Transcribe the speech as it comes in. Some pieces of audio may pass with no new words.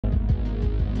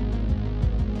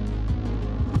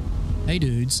Hey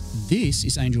dudes, this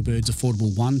is Angelbird's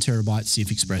affordable 1TB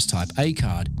CFexpress Type A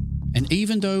card, and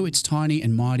even though it's tiny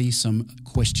and mighty, some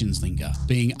questions linger.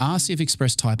 Being are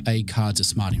CFexpress Type A cards a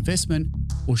smart investment,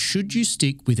 or should you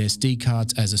stick with SD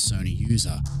cards as a Sony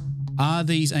user? Are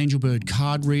these Angelbird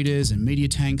card readers and media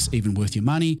tanks even worth your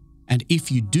money? And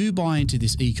if you do buy into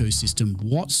this ecosystem,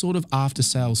 what sort of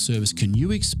after-sales service can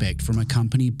you expect from a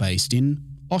company based in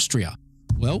Austria?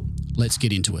 Well, let's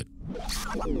get into it.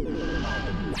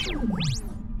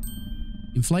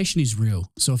 Inflation is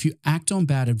real, so if you act on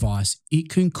bad advice, it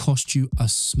can cost you a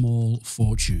small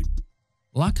fortune.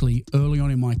 Luckily, early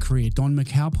on in my career, Don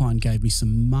McAlpine gave me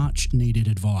some much-needed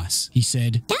advice. He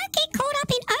said, "Don't get caught up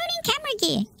in owning camera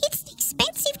gear. It's an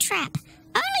expensive trap.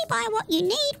 Only buy what you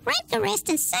need, rent the rest,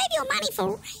 and save your money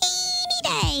for rainy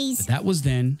days." But that was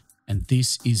then, and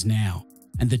this is now.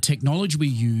 And the technology we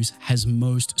use has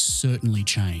most certainly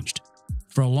changed.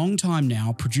 For a long time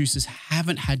now, producers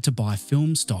haven't had to buy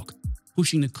film stock,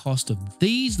 pushing the cost of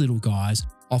these little guys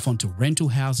off onto rental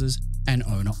houses and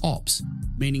owner ops,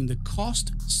 meaning the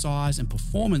cost, size, and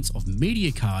performance of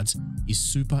media cards is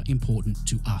super important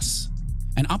to us.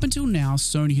 And up until now,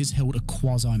 Sony has held a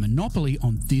quasi-monopoly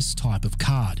on this type of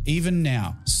card. Even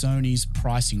now, Sony's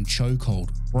pricing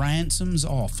chokehold ransoms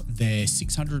off their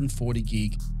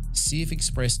 640GB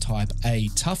CFexpress Type A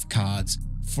tough cards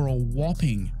for a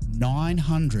whopping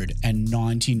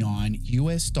 $999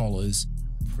 US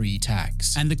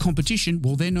pre-tax. And the competition,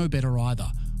 well, they're no better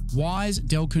either. Wyze,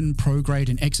 Delkin, ProGrade,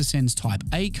 and Exosens Type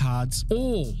A cards,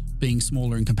 all being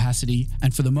smaller in capacity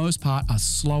and for the most part are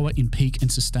slower in peak and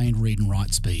sustained read and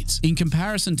write speeds. In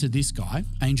comparison to this guy,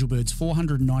 Angelbird's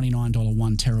 $499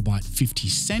 1TB 50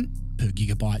 cent per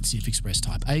gigabyte CFexpress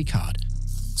Type A card.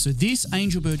 So this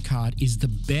Angelbird card is the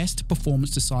best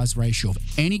performance to size ratio of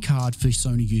any card for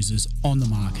Sony users on the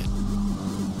market.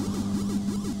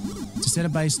 To set a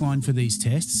baseline for these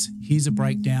tests, here's a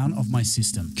breakdown of my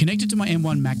system. Connected to my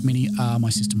M1 Mac Mini are my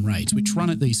system RAIDs, which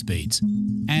run at these speeds.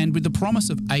 And with the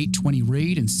promise of 820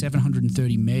 read and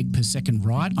 730 meg per second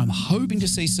write, I'm hoping to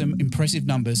see some impressive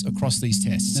numbers across these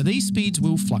tests. Now these speeds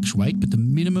will fluctuate, but the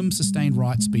minimum sustained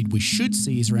write speed we should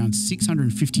see is around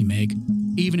 650 meg,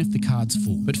 even if the card's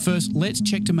full. But first, let's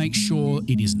check to make sure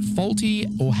it isn't faulty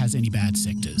or has any bad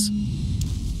sectors.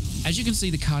 As you can see,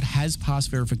 the card has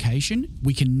passed verification.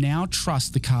 We can now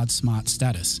trust the card's smart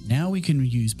status. Now we can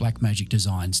use Blackmagic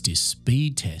Design's disk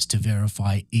speed test to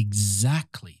verify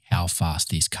exactly how fast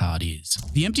this card is.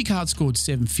 The empty card scored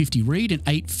 750 read and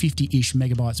 850-ish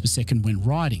megabytes per second when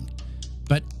writing.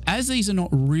 But as these are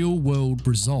not real-world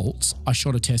results, I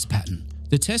shot a test pattern.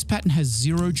 The test pattern has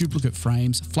 0 duplicate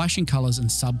frames, flashing colors,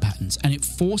 and sub-patterns, and it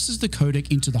forces the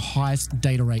codec into the highest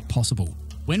data rate possible.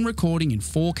 When recording in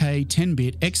 4K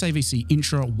 10-bit XAVC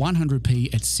Intra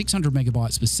 100p at 600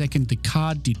 megabytes per second, the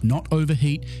card did not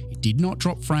overheat, it did not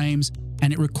drop frames,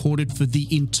 and it recorded for the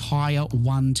entire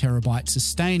 1TB,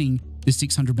 sustaining the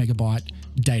 600 megabyte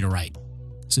data rate.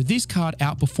 So this card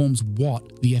outperforms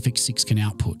what the FX6 can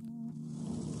output.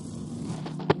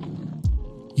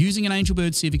 Using an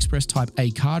Angelbird CFexpress Type A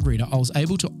card reader, I was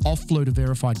able to offload a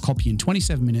verified copy in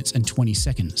 27 minutes and 20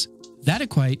 seconds. That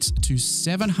equates to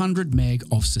 700 meg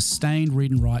of sustained read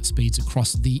and write speeds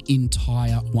across the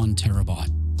entire 1TB.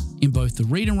 In both the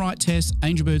read and write tests,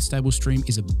 Angelbird Stable Stream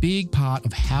is a big part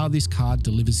of how this card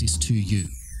delivers this to you.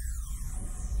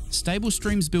 Stable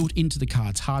Stream's built into the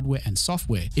card's hardware and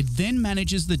software. It then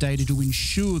manages the data to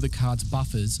ensure the card's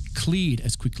buffers cleared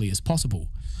as quickly as possible.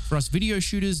 For us video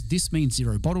shooters, this means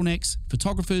 0 bottlenecks.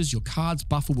 Photographers, your card's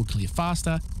buffer will clear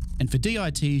faster. And for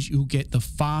DITs, you'll get the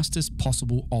fastest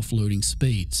possible offloading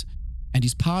speeds. And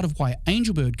is part of why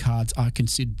Angelbird cards are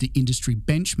considered the industry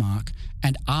benchmark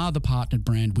and are the partnered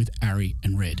brand with Arri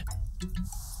and Red.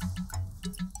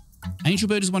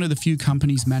 Angelbird is one of the few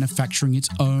companies manufacturing its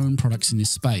own products in this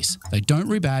space. They don't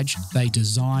rebadge, they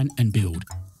design and build.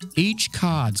 Each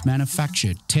card's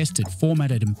manufactured, tested,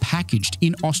 formatted and packaged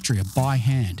in Austria by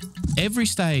hand. Every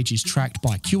stage is tracked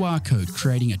by QR code,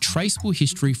 creating a traceable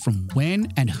history from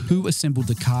when and who assembled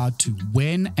the card to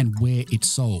when and where it's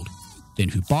sold. Then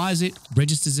who buys it,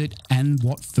 registers it, and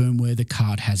what firmware the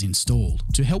card has installed.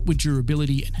 To help with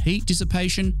durability and heat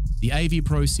dissipation, the AV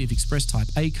Pro CFexpress Type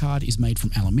A card is made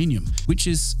from aluminium, which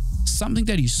is something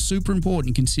that is super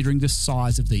important considering the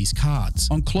size of these cards.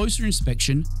 On closer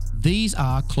inspection, these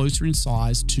are closer in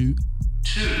size to 2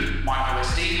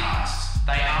 microSD cards.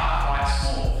 They are quite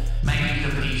small, making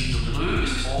them easy to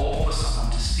lose or for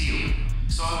someone to steal.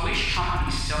 So I wish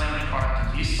companies selling their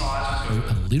product this size would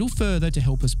go a little further to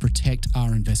help us protect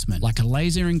our investment, like a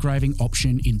laser engraving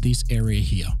option in this area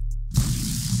here.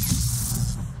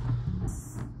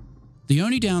 The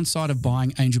only downside of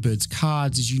buying Angelbird's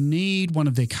cards is you need one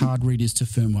of their card readers to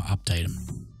firmware update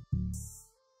them.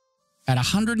 At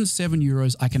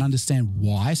 €107, I can understand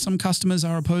why some customers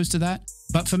are opposed to that,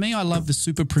 but for me, I love the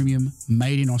super premium,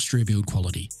 made in Austria build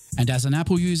quality. And as an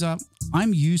Apple user,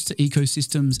 I'm used to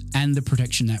ecosystems and the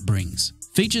protection that brings.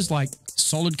 Features like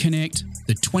Solid Connect,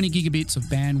 the 20 gigabits of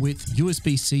bandwidth,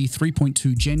 USB-C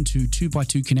 3.2 Gen 2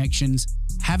 2x2 connections,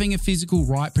 having a physical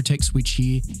write protect switch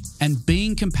here, and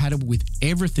being compatible with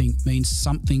everything means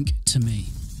something to me.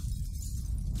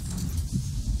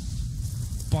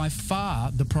 By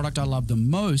far, the product I love the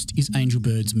most is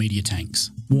Angelbird's media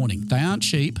tanks. Warning, they aren't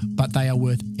cheap, but they are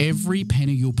worth every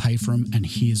penny you'll pay for them, and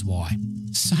here's why.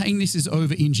 Saying this is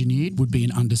over-engineered would be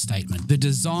an understatement. The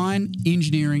design,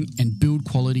 engineering, and build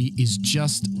quality is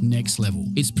just next level.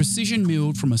 It's precision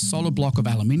milled from a solid block of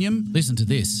aluminium. Listen to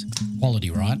this.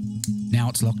 Quality, right? Now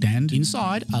it's locked and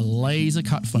inside are laser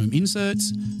cut foam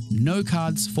inserts. No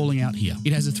cards falling out here.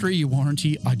 It has a 3-year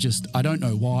warranty. I don't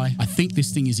know why. I think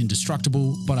this thing is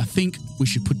indestructible, but I think we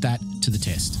should put that to the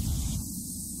test.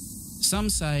 Some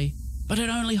say, but it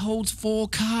only holds 4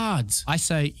 cards. I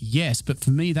say yes, but for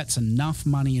me, that's enough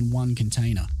money in one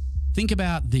container. Think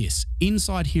about this.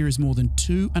 Inside here is more than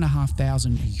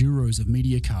 2,500 euros of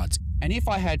media cards. And if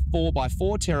I had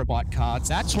 4x4 terabyte cards,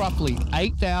 that's roughly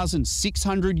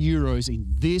 8,600 euros in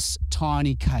this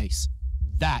tiny case.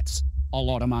 That's a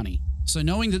lot of money. So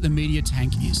knowing that the media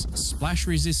tank is splash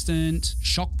resistant,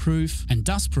 shock proof, and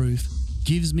dust proof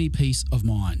gives me peace of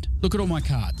mind. Look at all my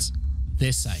cards.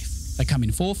 They're safe. They come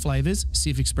in 4 flavors: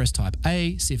 CFexpress Type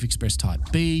A, CFexpress Type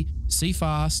B,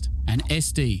 CFast, and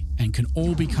SD, and can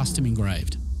all be custom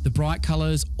engraved. The bright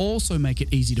colors also make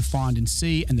it easy to find and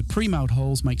see, and the pre-made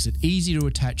holes makes it easy to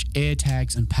attach air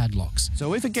tags and padlocks.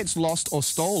 So if it gets lost or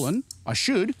stolen, I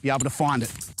should be able to find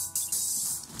it.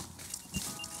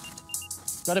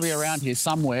 Got to be around here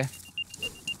somewhere.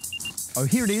 Oh,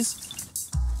 here it is.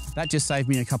 That just saved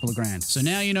me a couple of grand. So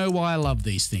now you know why I love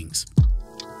these things.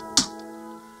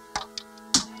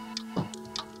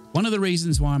 One of the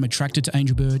reasons why I'm attracted to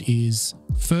Angelbird is,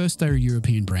 first, they're a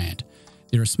European brand.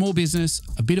 They're a small business,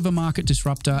 a bit of a market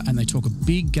disruptor, and they talk a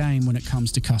big game when it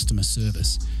comes to customer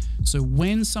service. So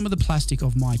when some of the plastic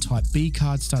of my Type B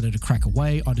card started to crack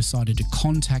away, I decided to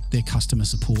contact their customer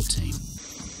support team.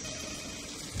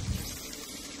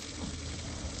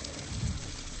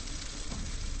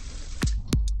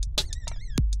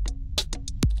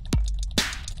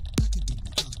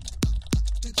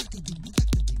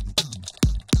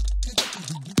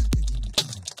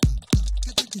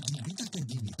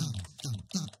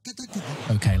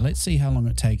 Okay, let's see how long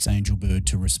it takes Angelbird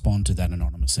to respond to that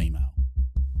anonymous email.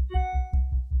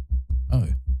 Oh,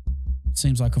 it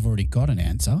seems like I've already got an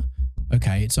answer.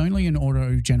 Okay, it's only an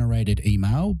auto-generated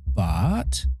email,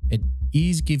 but it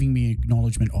is giving me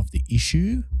acknowledgement of the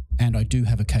issue, and I do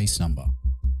have a case number.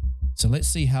 So let's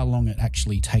see how long it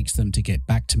actually takes them to get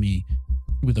back to me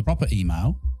with a proper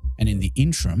email, and in the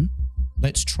interim,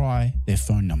 let's try their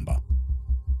phone number.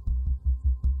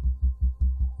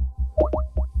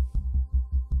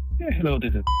 Yeah, hello,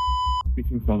 this is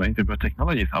speaking from Angelbird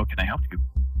Technologies. How can I help you?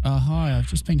 Hi, I've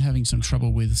just been having some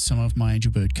trouble with some of my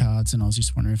Angelbird cards, and I was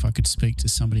just wondering if I could speak to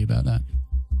somebody about that.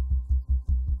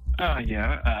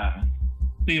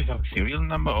 Do you have a serial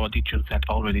number, or did you send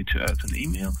already to us an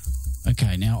email?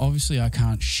 Okay, now obviously I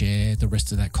can't share the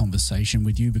rest of that conversation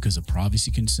with you because of privacy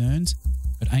concerns,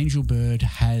 but Angelbird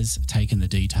has taken the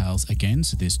details again,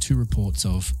 so there's 2 reports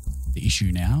of the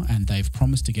issue now, and they've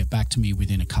promised to get back to me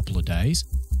within a couple of days.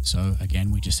 So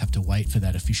again, we just have to wait for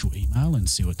that official email and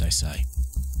see what they say.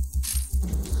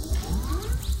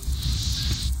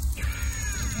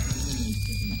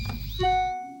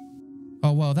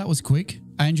 Oh, well, that was quick.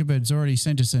 Angelbird's already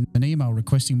sent us an email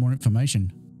requesting more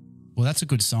information. Well, that's a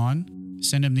good sign.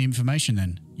 Send them the information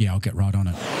then. Yeah, I'll get right on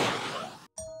it.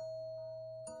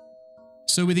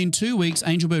 So within 2 weeks,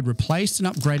 Angelbird replaced and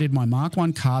upgraded my Mark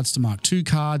I cards to Mark II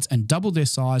cards and doubled their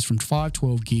size from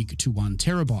 512 gig to 1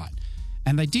 terabyte.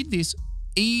 And they did this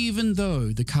even though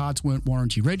the cards weren't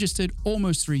warranty registered,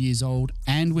 almost 3 years old,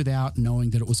 and without knowing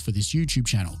that it was for this YouTube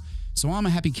channel. So I'm a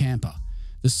happy camper.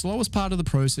 The slowest part of the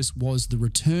process was the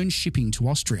return shipping to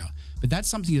Austria, but that's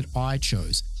something that I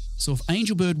chose. So if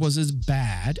Angelbird was as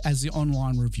bad as the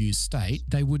online reviews state,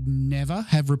 they would never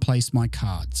have replaced my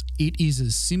cards. It is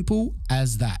as simple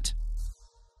as that.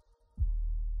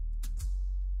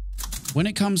 When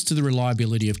it comes to the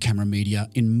reliability of camera media,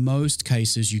 in most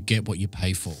cases you get what you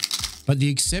pay for. But the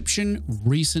exception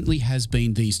recently has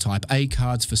been these Type A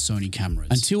cards for Sony cameras.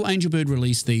 Until Angelbird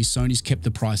released these, Sony's kept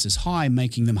the prices high,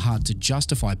 making them hard to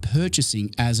justify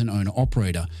purchasing as an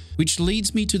owner-operator, which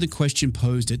leads me to the question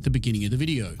posed at the beginning of the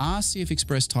video. Are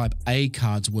CFexpress Type A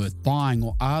cards worth buying,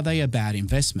 or are they a bad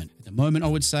investment? At the moment, I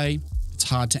would say it's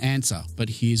hard to answer, but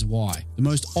here's why. The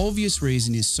most obvious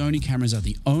reason is Sony cameras are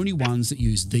the only ones that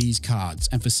use these cards,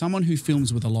 and for someone who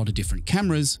films with a lot of different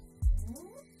cameras,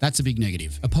 that's a big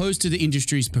negative. Opposed to the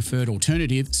industry's preferred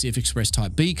alternative, CFexpress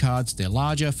Type B cards, they're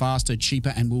larger, faster,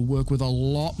 cheaper, and will work with a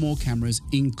lot more cameras,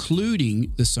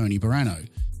 including the Sony Burano.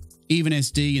 Even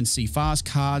SD and CFast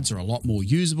cards are a lot more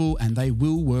usable, and they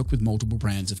will work with multiple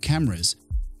brands of cameras,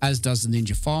 as does the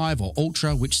Ninja 5 or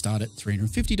Ultra, which start at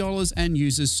 $350 and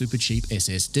uses super cheap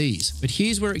SSDs. But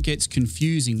here's where it gets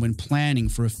confusing when planning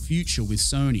for a future with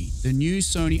Sony. The new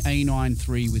Sony A7S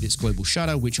III with its global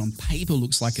shutter, which on paper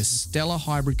looks like a stellar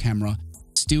hybrid camera,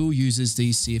 still uses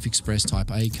these CFexpress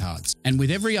Type A cards. And with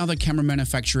every other camera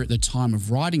manufacturer at the time of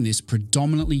writing this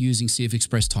predominantly using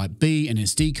CFexpress Type B and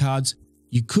SD cards,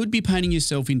 you could be painting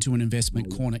yourself into an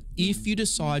investment corner if you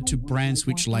decide to brand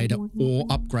switch later or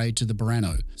upgrade to the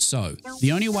Burano. So,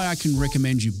 the only way I can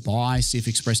recommend you buy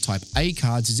CFexpress Type A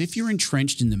cards is if you're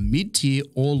entrenched in the mid-tier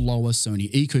or lower Sony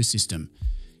ecosystem.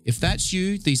 If that's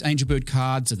you, these Angelbird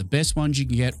cards are the best ones you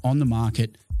can get on the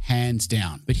market, hands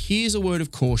down. But here's a word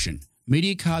of caution.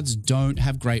 Media cards don't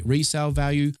have great resale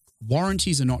value,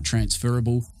 warranties are not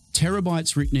transferable,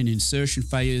 terabytes written in insertion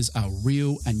failures are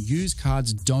real, and used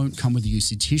cards don't come with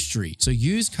usage history. So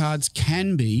used cards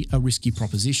can be a risky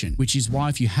proposition, which is why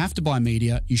if you have to buy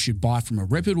media, you should buy from a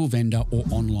reputable vendor or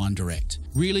online direct.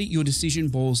 Really, your decision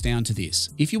boils down to this.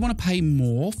 If you want to pay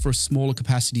more for a smaller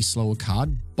capacity, slower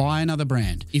card, buy another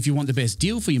brand. If you want the best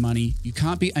deal for your money, you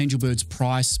can't beat Angelbird's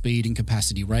price, speed, and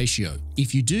capacity ratio.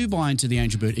 If you do buy into the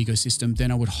Angelbird ecosystem,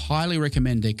 then I would highly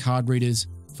recommend their card readers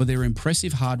for their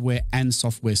impressive hardware and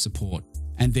software support,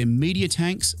 and their media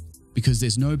tanks because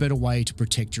there's no better way to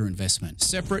protect your investment.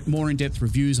 Separate, more in-depth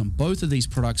reviews on both of these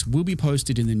products will be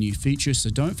posted in the new features, so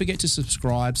don't forget to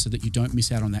subscribe so that you don't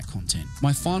miss out on that content.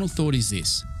 My final thought is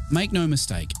this. Make no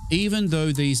mistake, even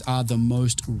though these are the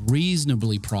most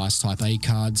reasonably priced Type A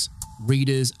cards,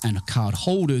 readers, and card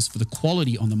holders for the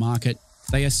quality on the market,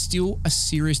 they are still a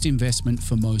serious investment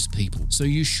for most people. So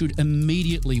you should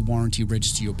immediately warranty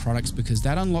register your products, because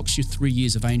that unlocks your 3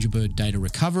 years of Angelbird data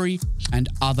recovery and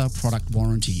other product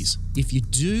warranties. If you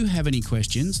do have any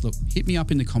questions, look, hit me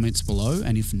up in the comments below,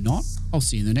 and if not, I'll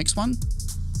see you in the next one.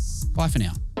 Bye for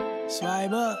now.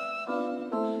 Swipe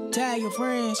up, tag your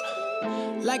friends,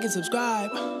 like and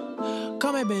subscribe,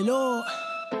 comment below.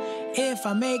 If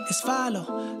I make this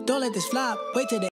follow, don't let this flop, wait till the